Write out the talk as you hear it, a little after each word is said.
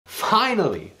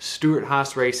Finally,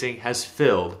 Stewart-Haas Racing has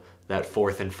filled that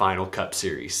fourth and final Cup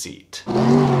Series seat.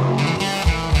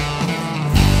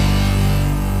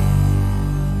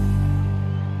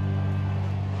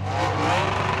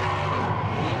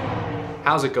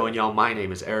 How's it going, y'all? My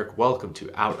name is Eric. Welcome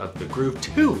to Out of the Groove.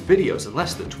 2 videos in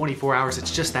less than 24 hours.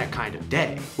 It's just that kind of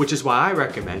day. Which is why I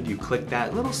recommend you click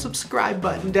that little subscribe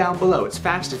button down below. It's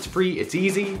fast, it's free, it's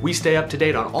easy. We stay up to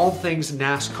date on all things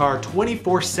NASCAR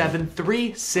 24/7,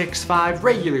 365,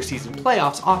 regular season,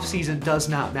 playoffs, off season, does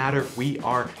not matter. We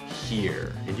are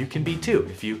here. And you can be too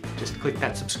if you just click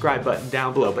that subscribe button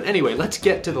down below. But anyway, let's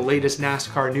get to the latest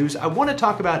NASCAR news. I want to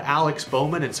talk about Alex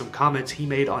Bowman and some comments he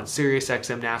made on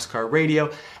SiriusXM NASCAR Radio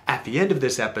at the end of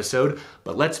this episode,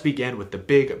 but let's begin with the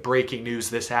big breaking news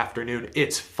this afternoon.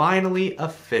 It's finally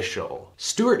official.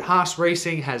 Stewart-Haas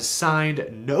Racing has signed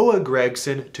Noah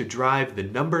Gragson to drive the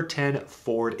number 10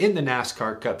 Ford in the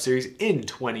NASCAR Cup Series in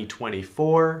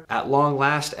 2024. At long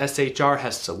last, SHR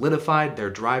has solidified their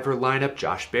driver lineup.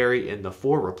 Josh Berry in the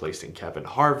 4, replacing Kevin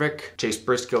Harvick. Chase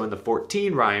Briscoe in the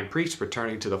 14, Ryan Preece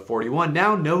returning to the 41.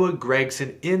 Now Noah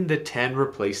Gragson in the 10,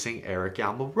 replacing Eric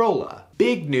Almirola.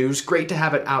 Big news, great to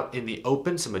have it out in the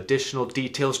open. Some additional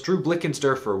details. Drew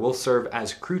Blickensderfer will serve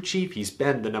as crew chief. He's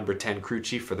been the number 10 crew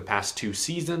chief for the past 2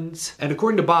 seasons. And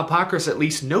according to Bob Pockrass, at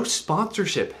least no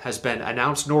sponsorship has been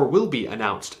announced nor will be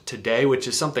announced today, which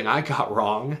is something I got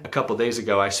wrong. A couple days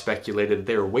ago, I speculated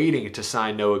they were waiting to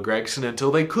sign Noah Gragson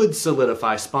until they could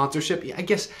solidify sponsorship. I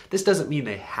guess this doesn't mean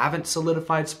they haven't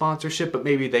solidified sponsorship, but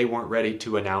maybe they weren't ready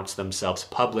to announce themselves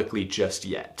publicly just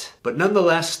yet. But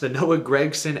nonetheless, the Noah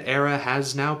Gragson era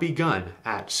has now begun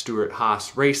at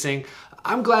Stewart-Haas Racing.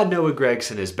 I'm glad Noah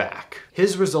Gragson is back.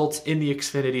 His results in the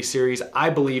Xfinity Series, I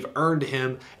believe, earned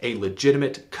him a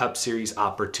legitimate Cup Series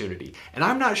opportunity. And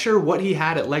I'm not sure what he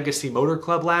had at Legacy Motor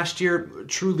Club last year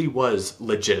truly was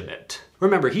legitimate.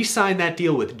 Remember, he signed that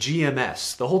deal with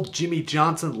GMS. The whole Jimmy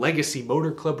Johnson Legacy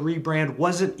Motor Club rebrand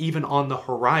wasn't even on the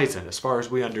horizon, as far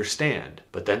as we understand.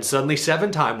 But then suddenly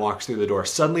 7-Time walks through the door.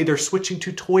 Suddenly they're switching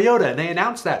to Toyota, and they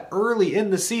announced that early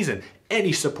in the season.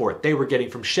 Any support they were getting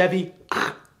from Chevy,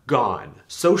 gone.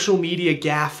 Social media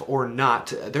gaffe or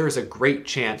not, there is a great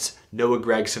chance Noah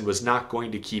Gragson was not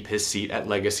going to keep his seat at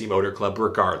Legacy Motor Club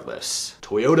regardless.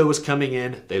 Toyota was coming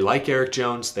in. They like Eric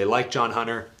Jones. They like John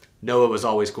Hunter. Noah was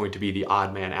always going to be the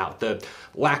odd man out. The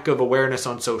lack of awareness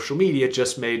on social media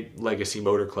just made Legacy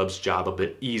Motor Club's job a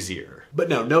bit easier. But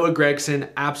no, Noah Gragson,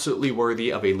 absolutely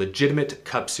worthy of a legitimate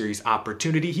Cup Series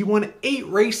opportunity. He won 8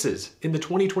 races in the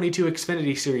 2022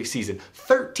 Xfinity Series season.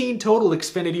 13 total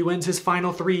Xfinity wins his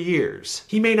final 3 years.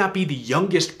 He may not be the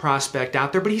youngest prospect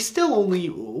out there, but he's still only,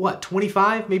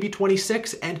 25, maybe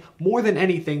 26? And more than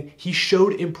anything, he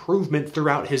showed improvement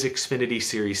throughout his Xfinity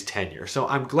Series tenure. So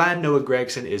I'm glad Noah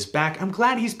Gragson is back. I'm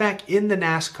glad he's back in the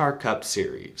NASCAR Cup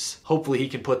Series. Hopefully he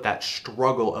can put that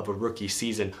struggle of a rookie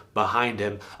season behind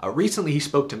him. Recently he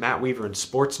spoke to Matt Weaver in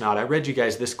Sportsnaut. I read you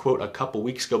guys this quote a couple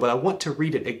weeks ago, but I want to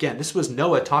read it again. This was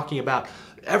Noah talking about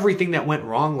everything that went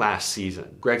wrong last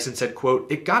season. Gragson said, quote,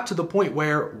 "It got to the point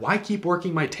where why keep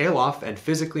working my tail off and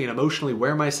physically and emotionally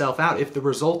wear myself out if the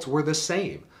results were the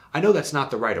same? I know that's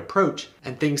not the right approach,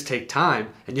 and things take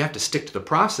time, and you have to stick to the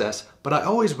process, but I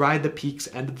always ride the peaks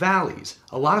and the valleys.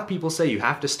 A lot of people say you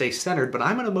have to stay centered, but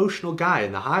I'm an emotional guy,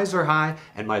 and the highs are high,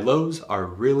 and my lows are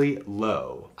really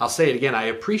low." I'll say it again, I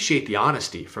appreciate the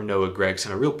honesty from Noah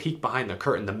Gragson, a real peek behind the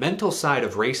curtain. The mental side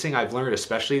of racing, I've learned,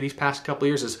 especially these past couple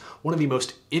years, is one of the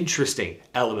most interesting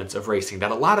elements of racing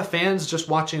that a lot of fans just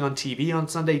watching on TV on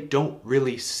Sunday don't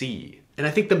really see. And I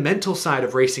think the mental side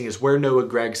of racing is where Noah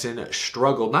Gragson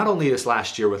struggled, not only this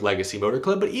last year with Legacy Motor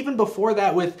Club, but even before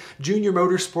that with Junior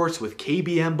Motorsports, with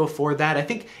KBM before that. I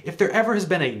think if there ever has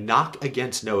been a knock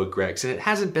against Noah Gragson, it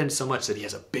hasn't been so much that he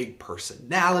has a big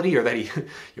personality or that he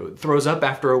throws up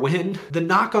after a win. The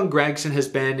knock on Gragson has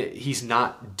been he's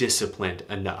not disciplined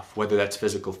enough, whether that's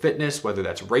physical fitness, whether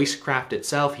that's racecraft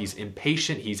itself. He's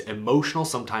impatient, he's emotional,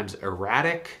 sometimes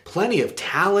erratic. Plenty of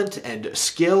talent and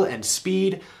skill and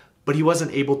speed, but he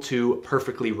wasn't able to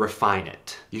perfectly refine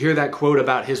it. You hear that quote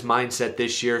about his mindset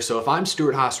this year, so if I'm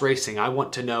Stewart-Haas Racing, I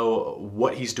want to know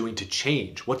what he's doing to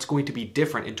change, what's going to be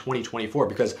different in 2024,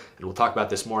 because, and we'll talk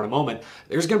about this more in a moment,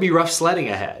 there's going to be rough sledding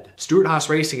ahead. Stewart-Haas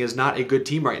Racing is not a good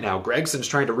team right now. Gragson's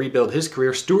trying to rebuild his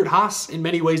career. Stewart-Haas, in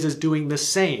many ways, is doing the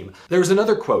same. There's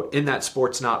another quote in that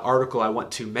Sportsnaut article I want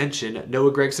to mention.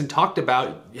 Noah Gragson talked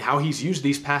about how he's used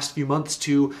these past few months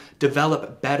to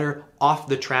develop better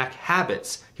off-the-track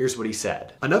habits. Here's what he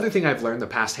said. "Another thing I've learned the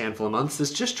past handful of months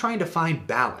is just trying to find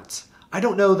balance. I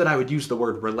don't know that I would use the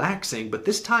word relaxing, but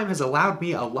this time has allowed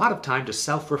me a lot of time to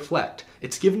self-reflect.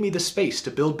 It's given me the space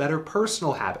to build better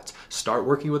personal habits, start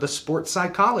working with a sports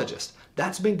psychologist.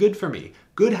 That's been good for me.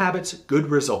 Good habits, good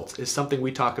results is something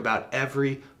we talk about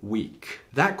every week.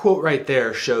 That quote right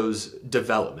there shows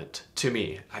development to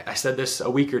me. I said this a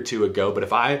week or two ago, but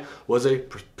if I was a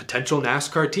potential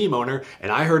NASCAR team owner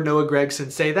and I heard Noah Gragson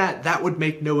say that, that would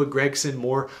make Noah Gragson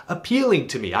more appealing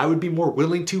to me. I would be more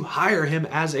willing to hire him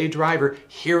as a driver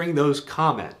hearing those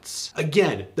comments.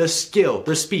 Again, the skill,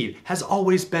 the speed has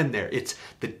always been there. It's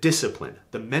the discipline,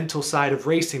 the mental side of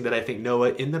racing that I think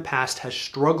Noah in the past has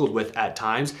struggled with at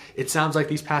times. It sounds like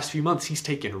these past few months he's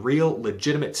taken real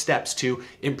legitimate steps to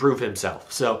improve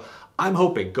himself. So I'm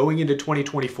hoping going into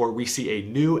 2024 we see a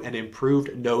new and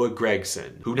improved Noah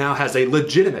Gragson, who now has a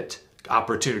legitimate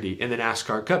opportunity in the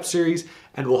NASCAR Cup Series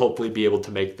and will hopefully be able to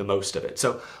make the most of it.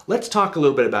 So let's talk a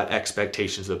little bit about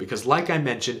expectations though, because like I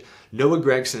mentioned, Noah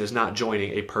Gragson is not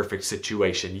joining a perfect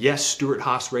situation. Yes,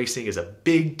 Stewart-Haas Racing is a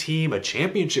big team, a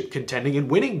championship contending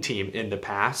and winning team in the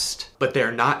past, but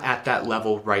they're not at that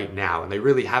level right now, and they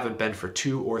really haven't been for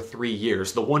 2 or 3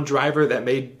 years. The one driver that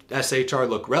made SHR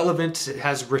look relevant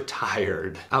has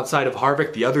retired. Outside of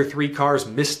Harvick, the other 3 cars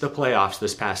missed the playoffs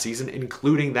this past season,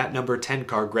 including that number 10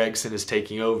 car Gragson is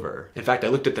taking over. In fact, I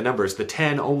looked at the numbers. The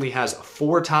 10 only has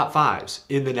 4 top 5s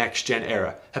in the next gen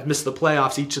era, have missed the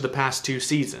playoffs each of the past 2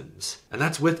 seasons. And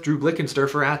that's with Drew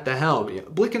Blickensderfer at the helm.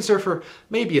 Blickensderfer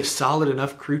may be a solid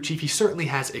enough crew chief. He certainly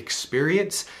has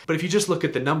experience, but if you just look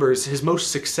at the numbers, his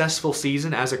most successful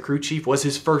season as a crew chief was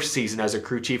his first season as a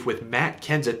crew chief with Matt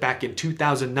Kenseth back in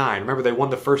 2009. Remember, they won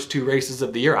the first 2 races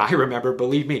of the year. I remember,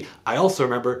 believe me. I also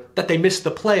remember that they missed the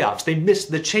playoffs. They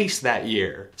missed the chase that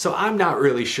year. So I'm not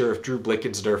really sure if Drew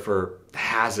Blickensderfer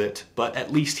has it, but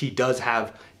at least he does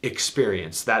have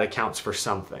experience. That accounts for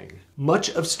something. Much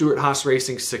of Stewart-Haas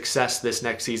Racing's success this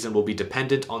next season will be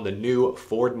dependent on the new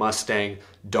Ford Mustang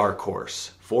Dark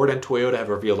Horse. Ford and Toyota have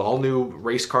revealed all new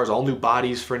race cars, all new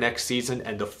bodies for next season,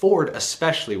 and the Ford,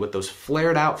 especially with those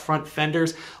flared out front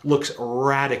fenders, looks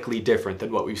radically different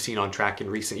than what we've seen on track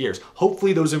in recent years.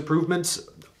 Hopefully those improvements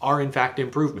are in fact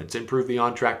improvements, improve the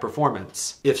on-track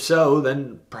performance. If so,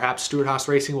 then perhaps Stewart-Haas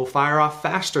Racing will fire off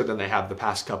faster than they have the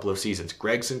past couple of seasons.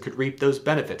 Gragson could reap those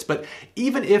benefits. But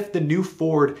even if the new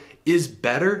Ford is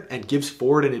better and gives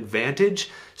Ford an advantage,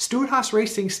 Stewart-Haas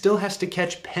Racing still has to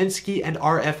catch Penske and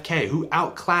RFK, who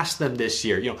outclassed them this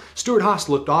year. Stewart-Haas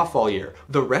looked off all year.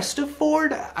 The rest of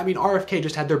Ford, RFK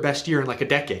just had their best year in like a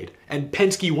decade, and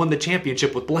Penske won the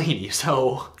championship with Blaney.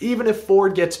 So even if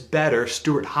Ford gets better,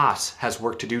 Stewart-Haas has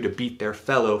work to do to beat their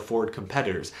fellow Ford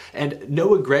competitors. And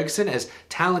Noah Gragson, as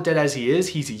talented as he is,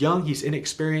 he's young, he's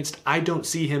inexperienced. I don't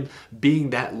see him being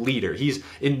that leader. He's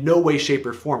in no way, shape,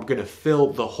 or form going to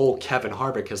fill the hole Kevin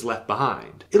Harvick has left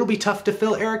behind. It'll be tough to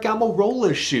fill Eric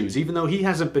Almirola's shoes, even though he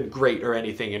hasn't been great or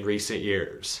anything in recent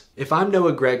years. If I'm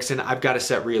Noah Gragson, I've got to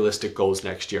set realistic goals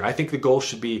next year. I think the goal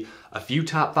should be a few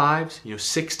top 5s,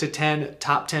 6 to 10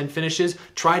 top 10 finishes.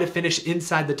 Try to finish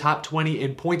inside the top 20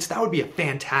 in points. That would be a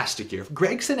fantastic year. If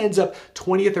Gragson ends up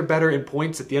 20th or better in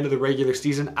points at the end of the regular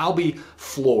season, I'll be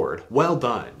floored. Well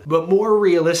done. But more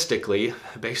realistically,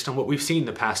 based on what we've seen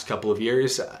the past couple of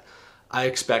years, I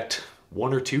expect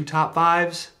 1 or 2 top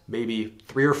 5s, maybe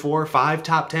 3 or 4, 5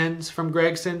 top 10s from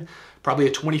Gragson, probably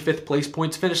a 25th place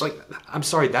points finish. I'm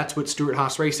sorry, that's what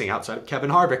Stewart-Haas Racing, outside of Kevin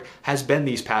Harvick, has been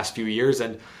these past few years.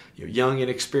 And young and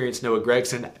experienced Noah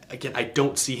Gragson, again, I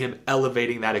don't see him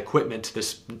elevating that equipment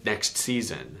this next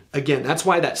season. Again, that's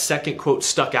why that second quote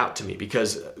stuck out to me,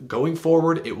 because going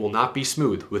forward, it will not be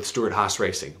smooth with Stewart-Haas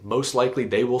Racing. Most likely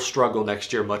they will struggle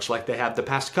next year, much like they have the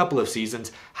past couple of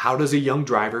seasons. How does a young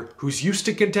driver who's used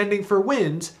to contending for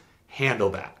wins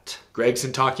handle that?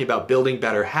 Gragson talking about building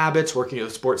better habits, working with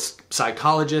a sports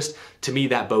psychologist, to me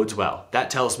that bodes well. That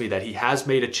tells me that he has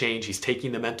made a change, he's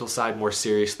taking the mental side more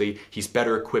seriously, he's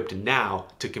better equipped now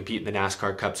to compete in the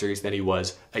NASCAR Cup Series than he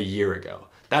was a year ago.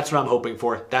 That's what I'm hoping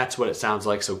for. That's what it sounds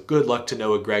like. So good luck to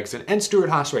Noah Gragson and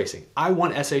Stewart-Haas Racing. I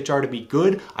want SHR to be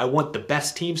good. I want the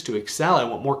best teams to excel. I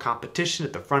want more competition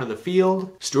at the front of the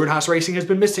field. Stewart-Haas Racing has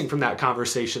been missing from that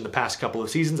conversation the past couple of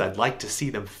seasons. I'd like to see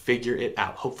them figure it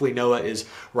out. Hopefully Noah is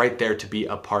right there to be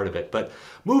a part of it. But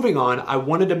moving on, I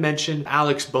wanted to mention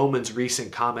Alex Bowman's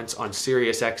recent comments on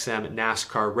SiriusXM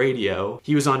NASCAR radio.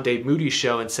 He was on Dave Moody's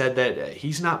show and said that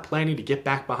he's not planning to get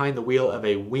back behind the wheel of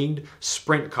a winged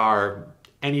sprint car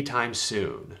anytime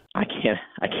soon. I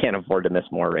can't afford to miss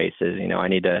more races. I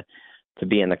need to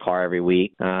be in the car every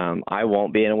week. I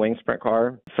won't be in a wing sprint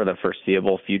car for the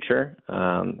foreseeable future.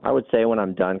 I would say when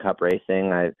I'm done Cup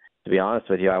racing, To be honest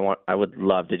with you, I would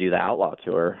love to do the Outlaw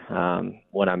Tour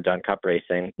when I'm done Cup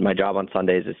racing. My job on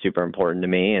Sundays is super important to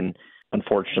me, and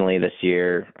unfortunately this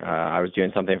year I was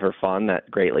doing something for fun that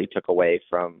greatly took away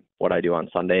from what I do on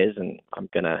Sundays, and I'm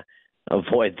gonna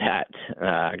avoid that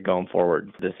going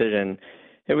forward. The decision,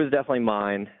 it was definitely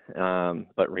mine,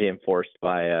 but reinforced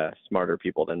by smarter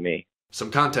people than me. Some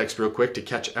context real quick to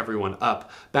catch everyone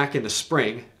up. Back in the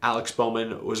spring, Alex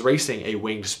Bowman was racing a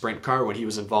winged sprint car when he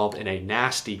was involved in a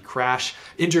nasty crash,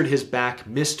 injured his back,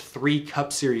 missed 3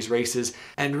 Cup Series races,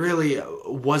 and really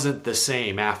wasn't the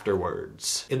same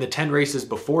afterwards. In the 10 races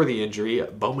before the injury,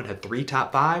 Bowman had 3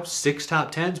 top 5s, 6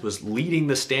 top 10s, was leading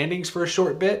the standings for a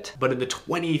short bit, but in the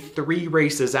 23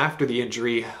 races after the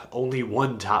injury, only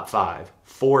 1 top 5,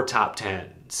 4 top 10s.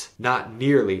 Not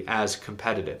nearly as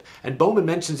competitive. And Bowman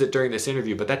mentions it during this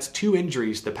interview, but that's 2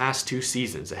 injuries the past 2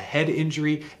 seasons. A head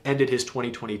injury ended his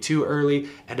 2022 early,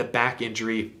 and a back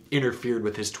injury interfered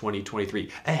with his 2023.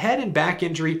 A head and back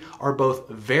injury are both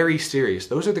very serious.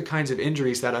 Those are the kinds of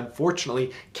injuries that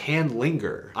unfortunately can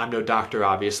linger. I'm no doctor,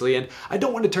 obviously, and I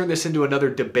don't want to turn this into another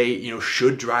debate,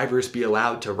 should drivers be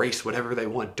allowed to race whatever they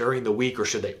want during the week, or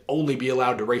should they only be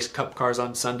allowed to race Cup cars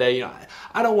on Sunday?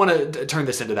 I don't want to turn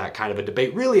this into that kind of a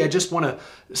debate. Really, I just want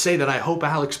to say that I hope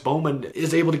Alex Bowman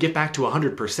is able to get back to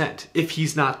 100% if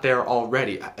he's not there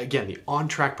already. Again, the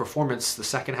on-track performance the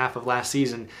second half of last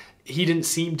season, he didn't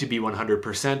seem to be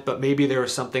 100%, but maybe there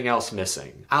was something else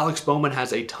missing. Alex Bowman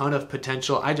has a ton of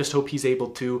potential. I just hope he's able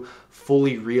to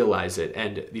fully realize it.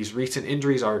 And these recent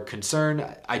injuries are a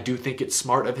concern. I do think it's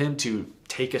smart of him to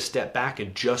take a step back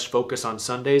and just focus on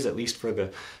Sundays, at least for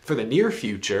the near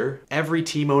future. Every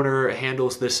team owner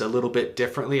handles this a little bit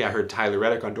differently. I heard Tyler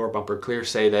Reddick on Door Bumper Clear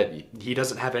say that he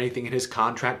doesn't have anything in his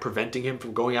contract preventing him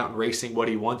from going out and racing what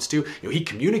he wants to. He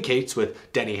communicates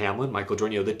with Denny Hamlin, Michael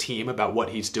Jordan, the team, about what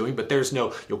he's doing, but there's no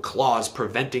clause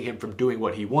preventing him from doing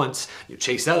what he wants.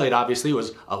 Chase Elliott obviously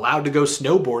was allowed to go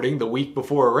snowboarding the week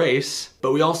before a race,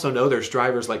 but we also know there's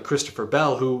drivers like Christopher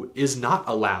Bell who is not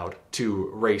allowed to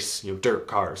race dirt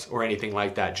cars or anything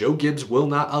like that. Joe Gibbs will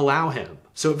not allow him.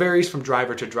 So it varies from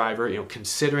driver to driver.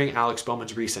 Considering Alex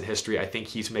Bowman's recent history, I think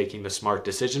he's making the smart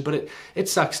decision, but it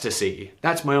sucks to see.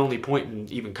 That's my only point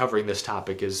in even covering this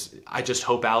topic, is I just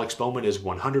hope Alex Bowman is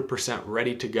 100%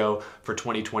 ready to go for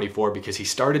 2024, because he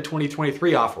started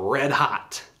 2023 off red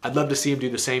hot. I'd love to see him do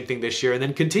the same thing this year and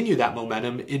then continue that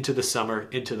momentum into the summer,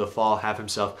 into the fall, have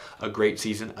himself a great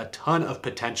season, a ton of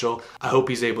potential. I hope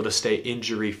he's able to stay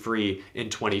injury-free in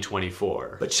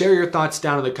 2024. But share your thoughts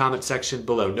down in the comment section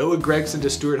below. Noah Gragson to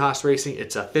Stewart-Haas Racing,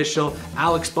 it's official.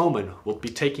 Alex Bowman will be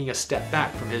taking a step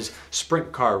back from his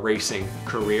sprint car racing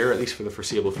career, at least for the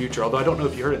foreseeable future. Although I don't know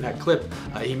if you heard in that clip,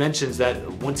 he mentions that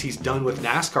once he's done with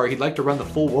NASCAR, he'd like to run the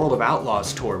full World of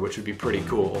Outlaws tour, which would be pretty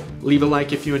cool. Leave a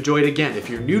like if you enjoyed. Again, if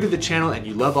you're new to the channel and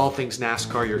you love all things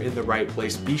NASCAR, you're in the right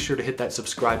place. Be sure to hit that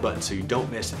subscribe button so you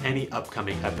don't miss any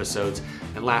upcoming episodes.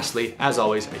 And lastly, as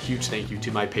always, a huge thank you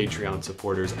to my Patreon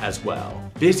supporters as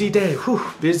well. Busy day,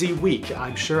 busy week.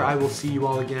 I'm sure I will see you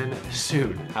all again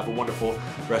soon. Have a wonderful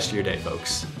rest of your day,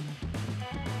 folks.